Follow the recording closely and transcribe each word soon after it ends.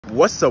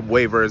What's up,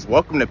 wavers?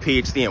 Welcome to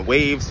PhD and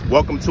Waves.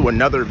 Welcome to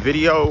another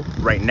video.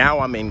 Right now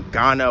I'm in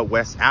Ghana,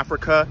 West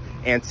Africa,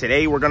 and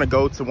today we're gonna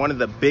go to one of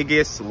the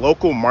biggest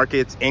local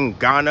markets in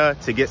Ghana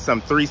to get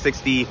some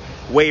 360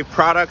 wave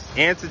products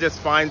and to just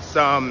find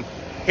some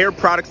hair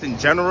products in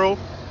general.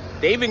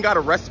 They even got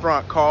a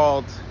restaurant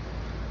called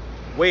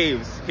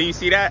Waves. Can you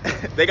see that?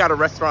 They got a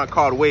restaurant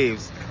called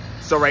Waves.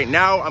 So right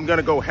now I'm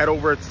gonna go head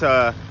over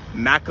to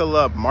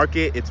Makola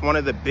Market. It's one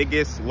of the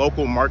biggest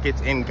local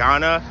markets in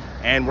Ghana,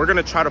 and we're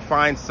gonna try to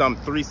find some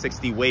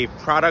 360 wave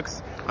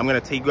products. I'm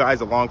gonna take you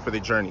guys along for the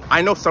journey.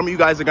 I know some of you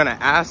guys are gonna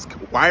ask,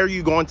 why are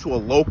you going to a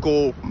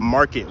local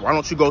market? Why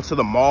don't you go to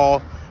the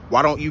mall?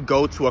 Why don't you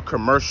go to a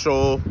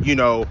commercial,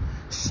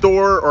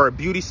 store or a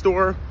beauty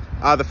store?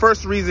 The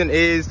first reason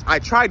is I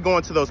tried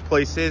going to those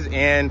places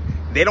and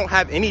they don't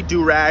have any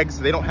Durags,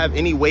 they don't have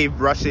any wave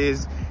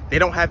brushes, they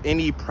don't have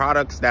any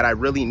products that I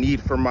really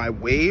need for my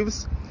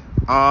waves.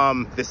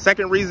 The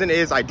second reason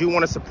is I do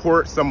want to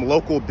support some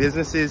local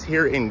businesses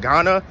here in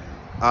Ghana.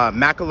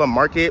 Makola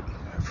Market,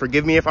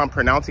 forgive me if I'm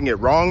pronouncing it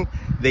wrong.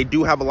 They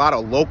do have a lot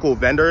of local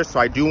vendors, so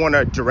I do want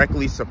to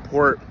directly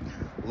support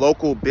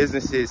local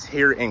businesses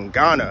here in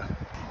Ghana.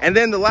 And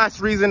then the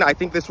last reason, I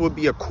think this would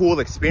be a cool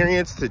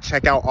experience to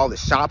check out all the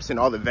shops and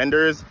all the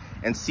vendors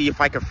and see if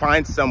I could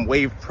find some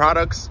wave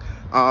products.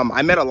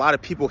 I met a lot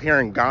of people here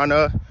in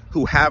Ghana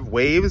who have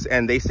waves,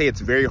 and they say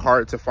it's very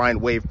hard to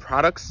find wave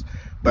products.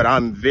 But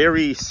I'm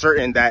very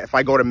certain that if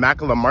I go to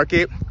Makola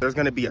Market, there's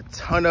gonna be a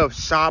ton of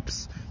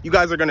shops. You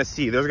guys are gonna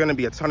see, there's gonna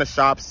be a ton of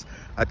shops,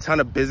 a ton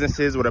of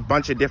businesses with a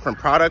bunch of different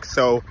products.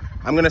 So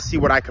I'm gonna see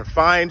what I could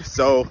find.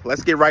 So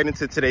let's get right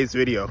into today's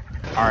video.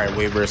 All right,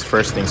 wavers,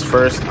 first things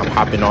first, I'm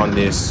hopping on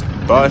this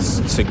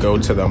bus to go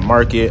to the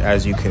market.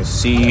 As you can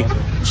see,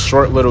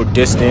 short little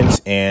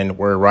distance, and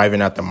we're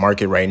arriving at the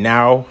market right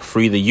now.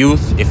 Free the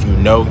youth. If you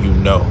know, you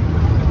know.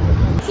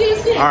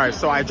 All right,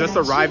 so I just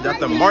arrived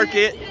at the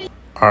market.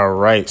 All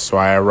right, so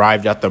I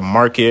arrived at the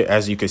market.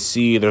 As you can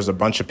see, there's a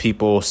bunch of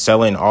people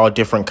selling all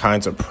different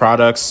kinds of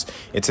products.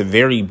 It's a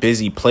very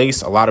busy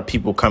place. A lot of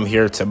people come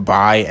here to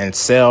buy and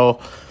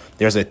sell.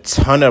 There's a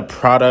ton of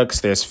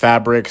products. There's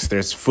fabrics,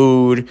 there's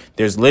food.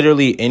 There's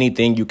literally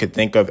anything you could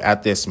think of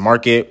at this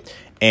market.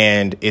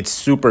 And it's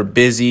super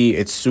busy,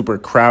 it's super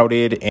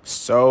crowded. And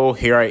so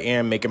here I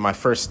am making my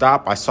first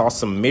stop. I saw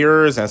some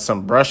mirrors and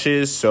some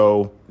brushes.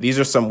 So these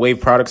are some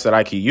wave products that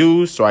I could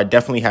use. So I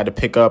definitely had to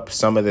pick up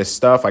some of this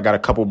stuff. I got a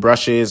couple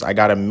brushes, I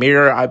got a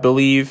mirror, I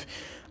believe.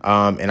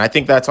 And I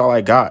think that's all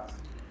I got.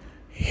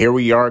 Here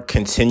we are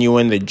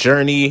continuing the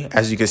journey.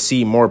 As you can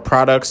see, more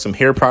products, some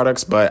hair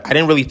products, but I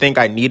didn't really think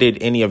I needed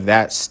any of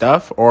that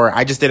stuff, or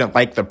I just didn't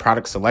like the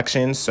product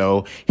selection.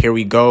 So here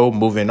we go,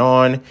 moving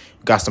on.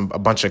 Got a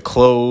bunch of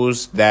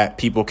clothes that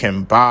people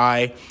can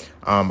buy,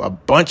 a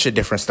bunch of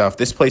different stuff.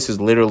 This place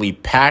is literally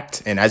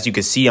packed. And as you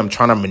can see, I'm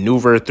trying to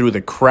maneuver through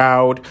the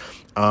crowd.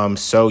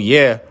 So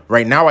yeah,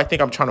 right now I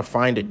think I'm trying to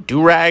find a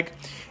Durag.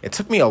 It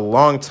took me a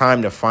long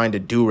time to find a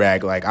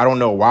Durag. Like, I don't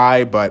know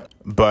why, but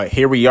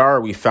here we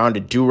are. We found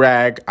a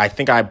Durag. I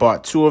think I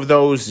bought 2 of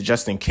those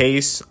just in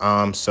case.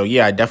 So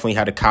yeah, I definitely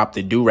had to cop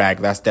the Durag.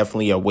 That's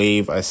definitely a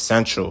wave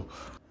essential.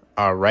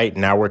 All right,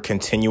 now we're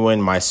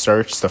continuing my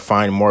search to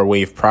find more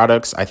wave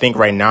products. I think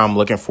right now I'm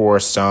looking for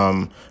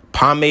some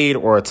pomade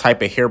or a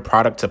type of hair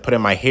product to put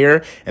in my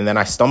hair, and then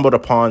I stumbled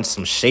upon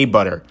some shea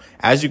butter.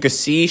 As you can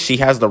see, she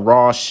has the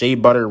raw shea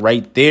butter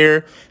right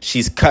there.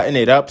 She's cutting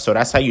it up, so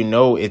that's how you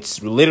know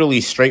it's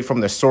literally straight from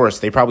the source.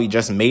 They probably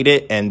just made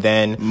it. And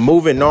then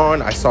moving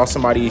on, I saw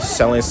somebody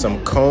selling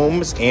some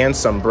combs and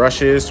some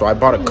brushes, so I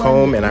bought a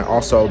comb and I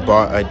also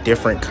bought a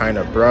different kind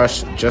of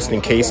brush just in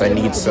case I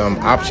need some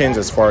options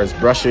as far as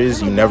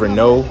brushes. You never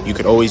know, you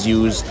could always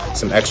use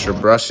some extra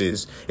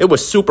brushes. It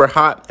was super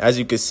hot, as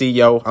you can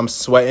see. I'm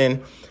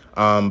sweating.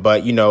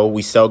 But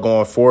we still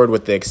going forward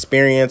with the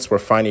experience. We're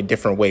finding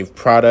different wave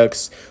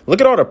products. Look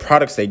at all the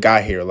products they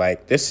got here.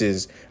 Like, this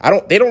is,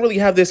 they don't really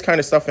have this kind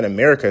of stuff in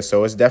America.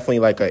 So it's definitely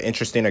like an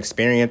interesting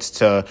experience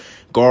to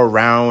go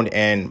around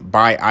and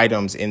buy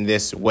items in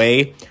this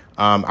way.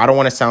 I don't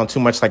want to sound too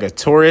much like a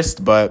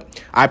tourist,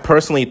 but I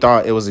personally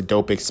thought it was a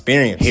dope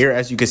experience. Here,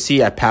 as you can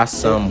see, I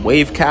passed some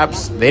wave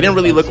caps. They didn't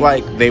really look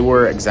like they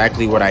were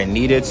exactly what I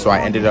needed, so I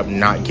ended up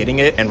not getting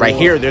it. And right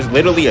here, there's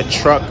literally a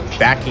truck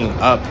backing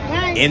up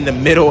in the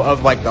middle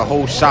of like the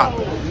whole shop.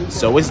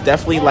 So it's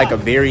definitely like a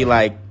very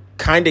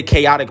kind of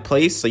chaotic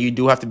place. So you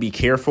do have to be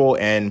careful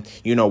and,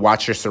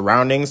 watch your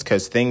surroundings,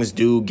 because things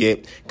do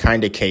get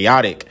kind of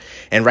chaotic.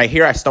 And right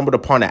here, I stumbled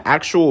upon an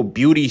actual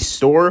beauty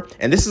store.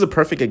 And this is a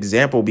perfect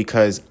example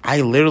because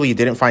I literally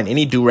didn't find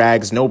any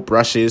Durags, no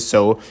brushes.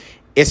 So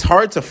it's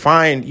hard to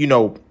find,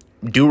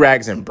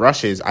 Durags and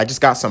brushes. I just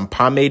got some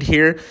pomade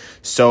here.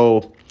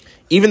 So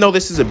even though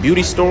this is a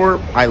beauty store,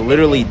 I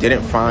literally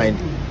didn't find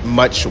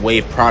much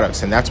wave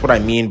products. And that's what I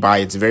mean by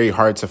it's very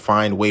hard to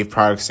find wave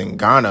products in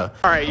Ghana.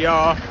 All right,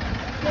 y'all.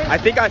 I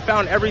think I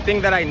found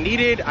everything that I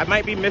needed. I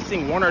might be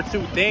missing 1 or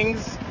 2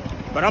 things,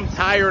 but I'm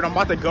tired. I'm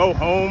about to go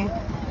home.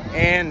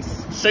 and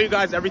show you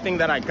guys everything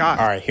that I got.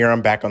 All right, here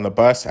I'm back on the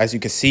bus. As you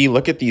can see,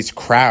 look at these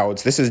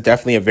crowds. This is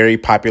definitely a very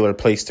popular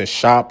place to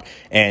shop.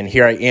 And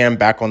here I am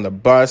back on the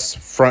bus,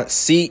 front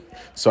seat.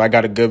 So I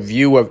got a good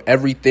view of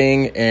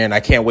everything, and I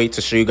can't wait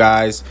to show you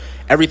guys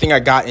everything I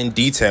got in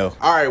detail.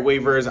 All right,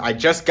 wavers, I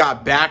just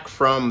got back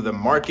from the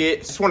market.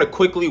 Just want to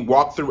quickly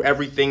walk through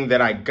everything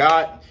that I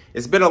got.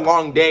 It's been a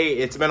long day.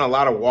 It's been a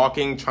lot of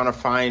walking, trying to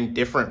find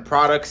different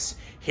products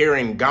here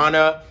in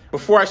Ghana.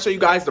 Before I show you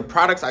guys the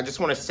products, I just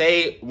want to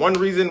say one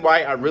reason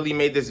why I really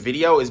made this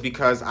video is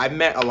because I've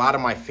met a lot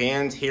of my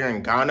fans here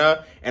in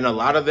Ghana, and a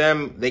lot of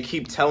them, they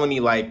keep telling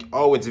me like,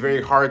 oh, it's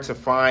very hard to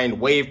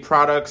find wave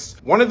products.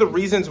 One of the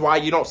reasons why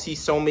you don't see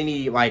so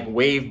many like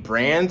wave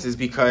brands is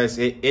because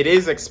it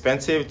is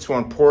expensive to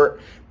import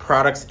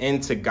products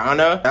into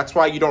Ghana. That's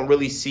why you don't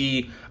really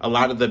see a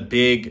lot of the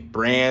big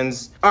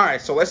brands. All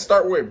right, so let's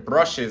start with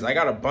brushes. I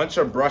got a bunch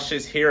of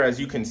brushes here, as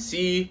you can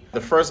see.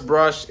 The first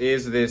brush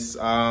is this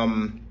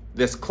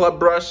this club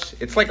brush.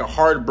 It's like a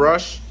hard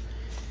brush.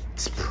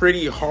 It's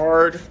pretty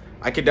hard.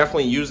 I could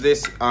definitely use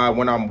this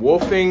when I'm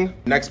wolfing.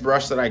 Next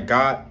brush that I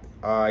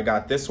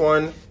got this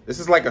one. This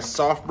is like a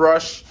soft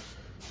brush.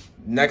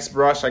 Next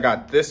brush, I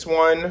got this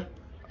one.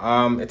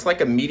 It's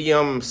like a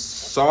medium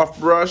soft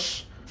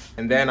brush.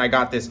 And then I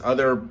got this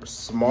other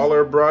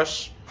smaller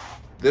brush.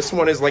 This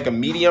one is like a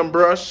medium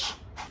brush.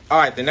 All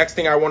right, the next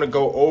thing I want to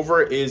go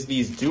over is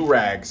these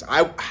Durags.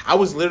 I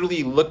was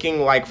literally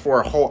looking like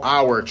for a whole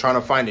hour trying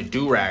to find a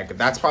Durag.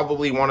 That's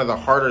probably one of the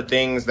harder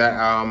things that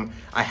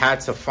I had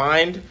to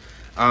find.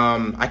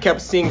 I kept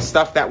seeing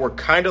stuff that were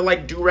kind of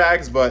like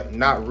Durags, but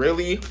not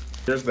really.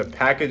 Here's the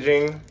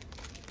packaging.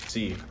 Let's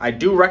see, I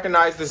do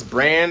recognize this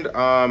brand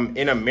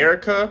in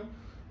America.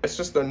 It's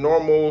just a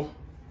normal,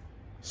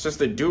 it's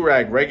just a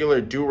Durag,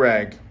 regular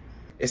Durag.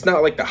 It's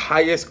not like the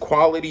highest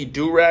quality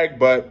Durag,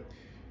 but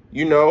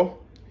you know,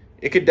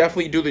 it could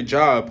definitely do the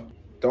job.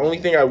 The only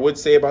thing I would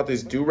say about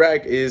this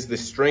Durag is the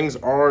strings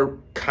are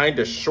kind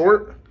of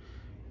short.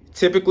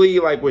 Typically,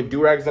 like with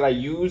Durags that I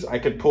use, I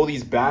could pull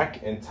these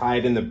back and tie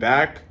it in the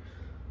back.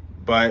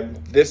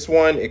 But this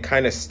one, it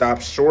kind of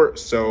stops short.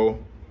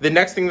 So the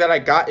next thing that I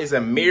got is a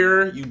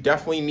mirror. You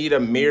definitely need a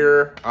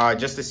mirror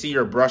just to see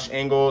your brush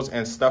angles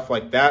and stuff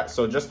like that.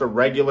 So just a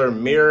regular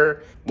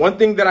mirror. One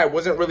thing that I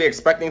wasn't really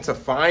expecting to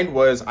find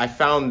was I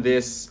found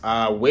this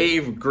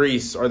wave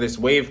grease or this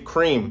wave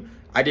cream.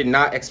 I did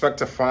not expect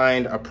to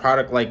find a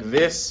product like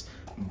this,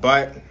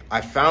 but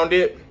I found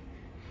it.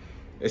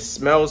 It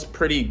smells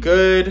pretty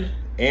good.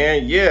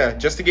 And yeah,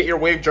 just to get your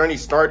wave journey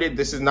started,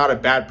 this is not a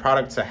bad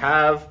product to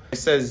have. It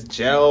says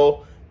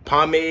gel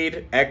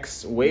pomade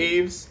X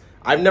waves.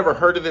 I've never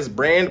heard of this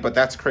brand, but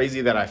that's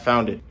crazy that I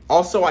found it.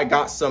 Also, I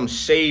got some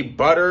shea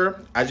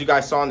butter. As you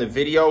guys saw in the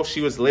video, she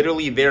was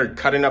literally there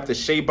cutting up the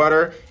shea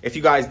butter. If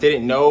you guys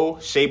didn't know,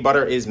 shea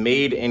butter is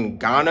made in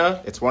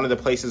Ghana. It's one of the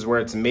places where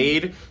it's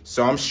made.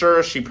 So I'm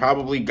sure she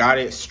probably got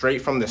it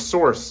straight from the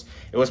source.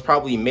 It was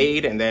probably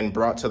made and then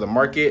brought to the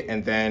market,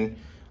 and then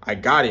I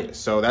got it.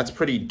 So that's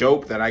pretty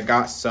dope that I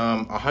got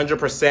some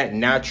 100%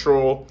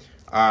 natural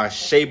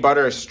shea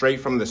butter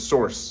straight from the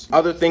source.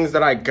 Other things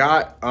that I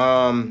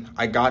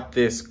got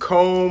this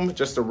comb,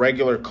 just a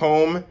regular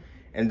comb,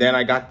 and then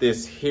I got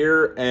this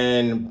hair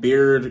and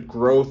beard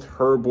growth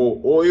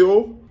herbal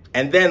oil.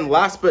 And then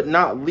last but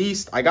not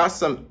least, I got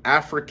some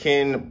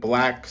African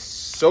black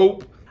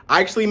soap.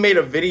 I actually made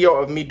a video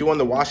of me doing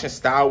the washing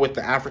style with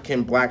the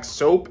African black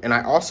soap, and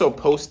I also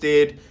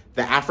posted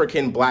the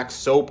African black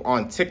soap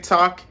on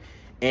TikTok,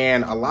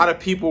 and a lot of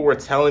people were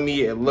telling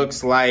me it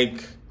looks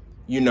like,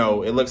 you know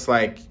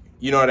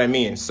what I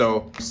mean?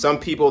 So some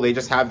people, they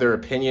just have their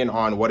opinion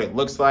on what it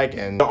looks like.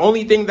 And the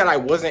only thing that I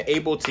wasn't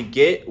able to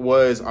get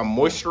was a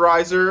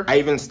moisturizer. I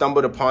even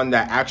stumbled upon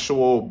that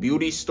actual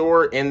beauty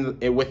store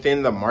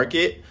within the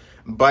market,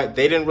 but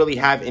they didn't really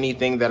have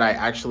anything that I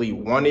actually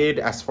wanted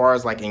as far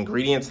as like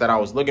ingredients that I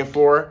was looking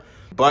for.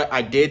 But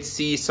I did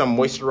see some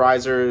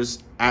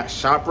moisturizers at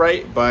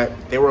ShopRite,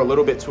 but they were a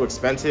little bit too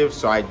expensive,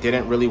 so I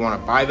didn't really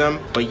want to buy them.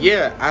 But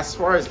yeah, as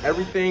far as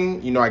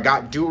everything, you know, I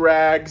got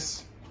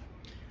Durags,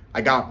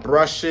 I got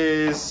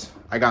brushes,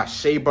 I got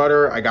shea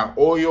butter, I got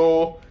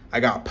oil, I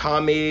got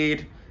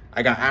pomade,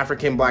 I got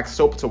African black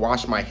soap to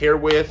wash my hair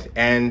with,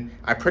 and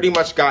I pretty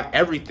much got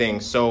everything.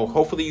 So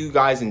hopefully you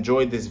guys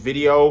enjoyed this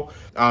video.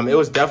 It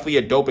was definitely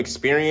a dope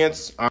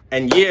experience.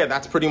 And yeah,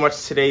 that's pretty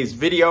much today's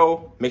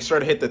video. Make sure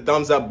to hit the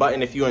thumbs up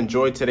button if you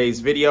enjoyed today's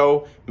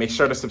video. Make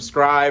sure to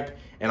subscribe,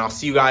 and I'll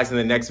see you guys in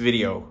the next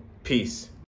video. Peace.